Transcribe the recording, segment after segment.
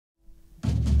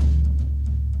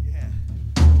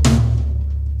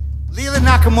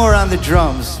Nakamura on the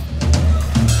drums.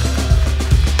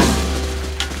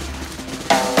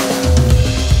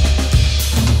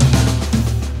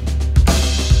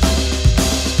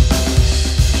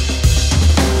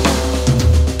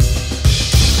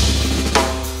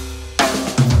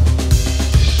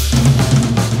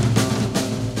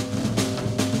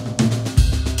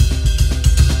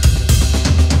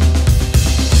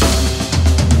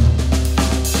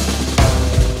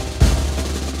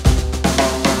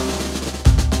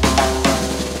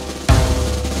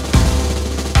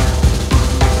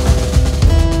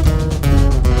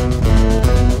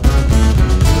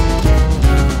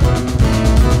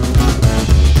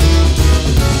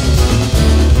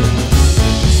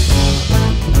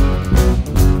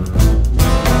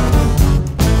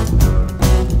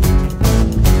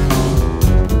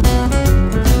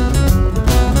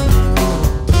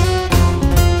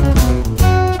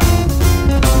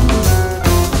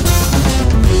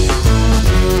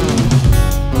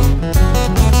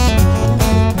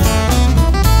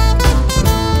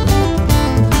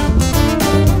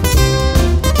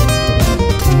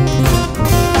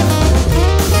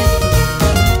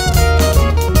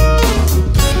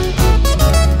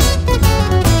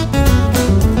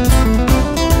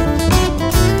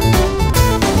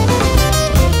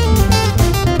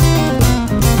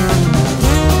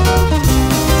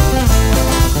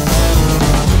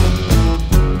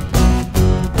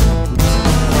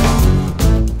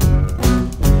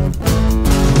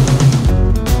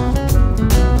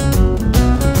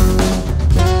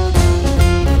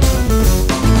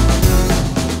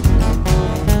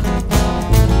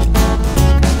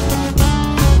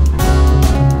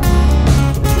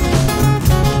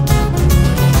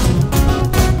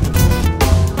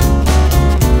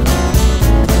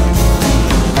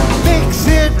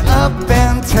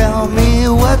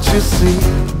 You see,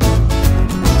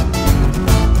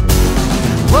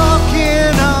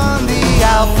 walking on the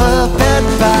alphabet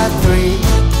by 3.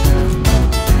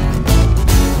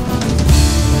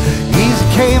 Easy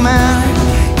came and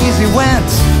easy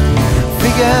went.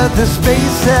 Figured the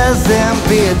spaces in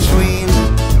between.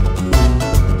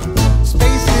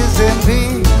 Spaces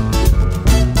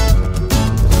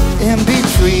in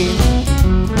between.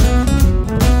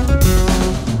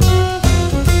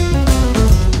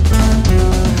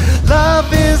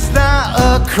 Love is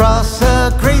not across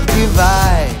a great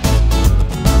divide.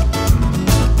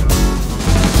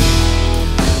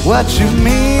 What you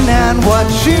mean and what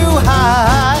you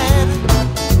hide.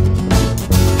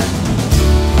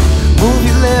 Move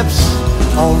your lips,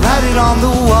 I'll write it on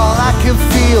the wall. I can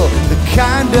feel the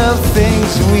kind of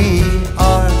things we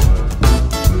are.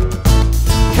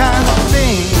 Kind of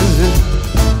things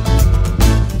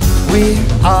we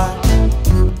are.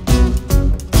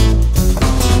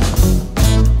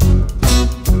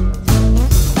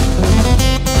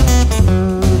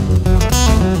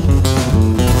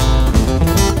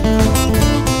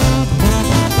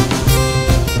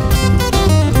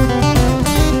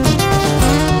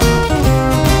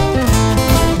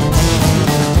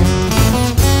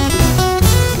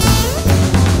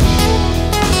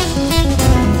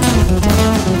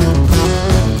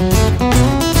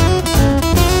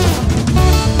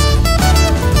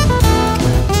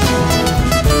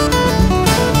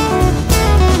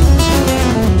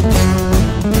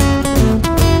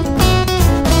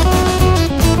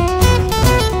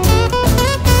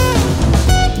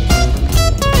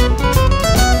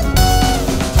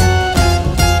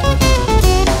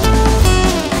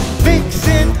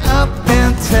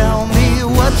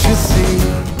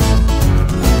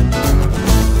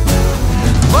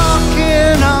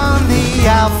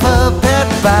 Alphabet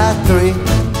by 3.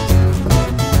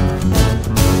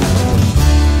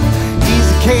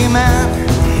 Easy came and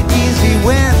easy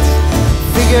went.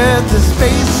 Figured the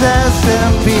spaces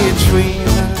in between.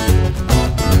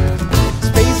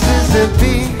 Spaces in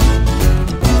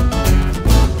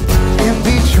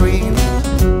between.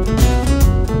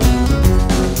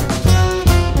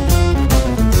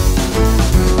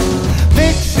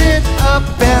 Mix it up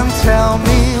and tell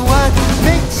me what.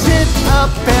 Mix it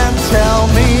up and tell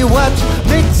me what.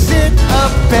 Mix it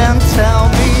up and tell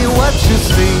me what you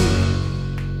see.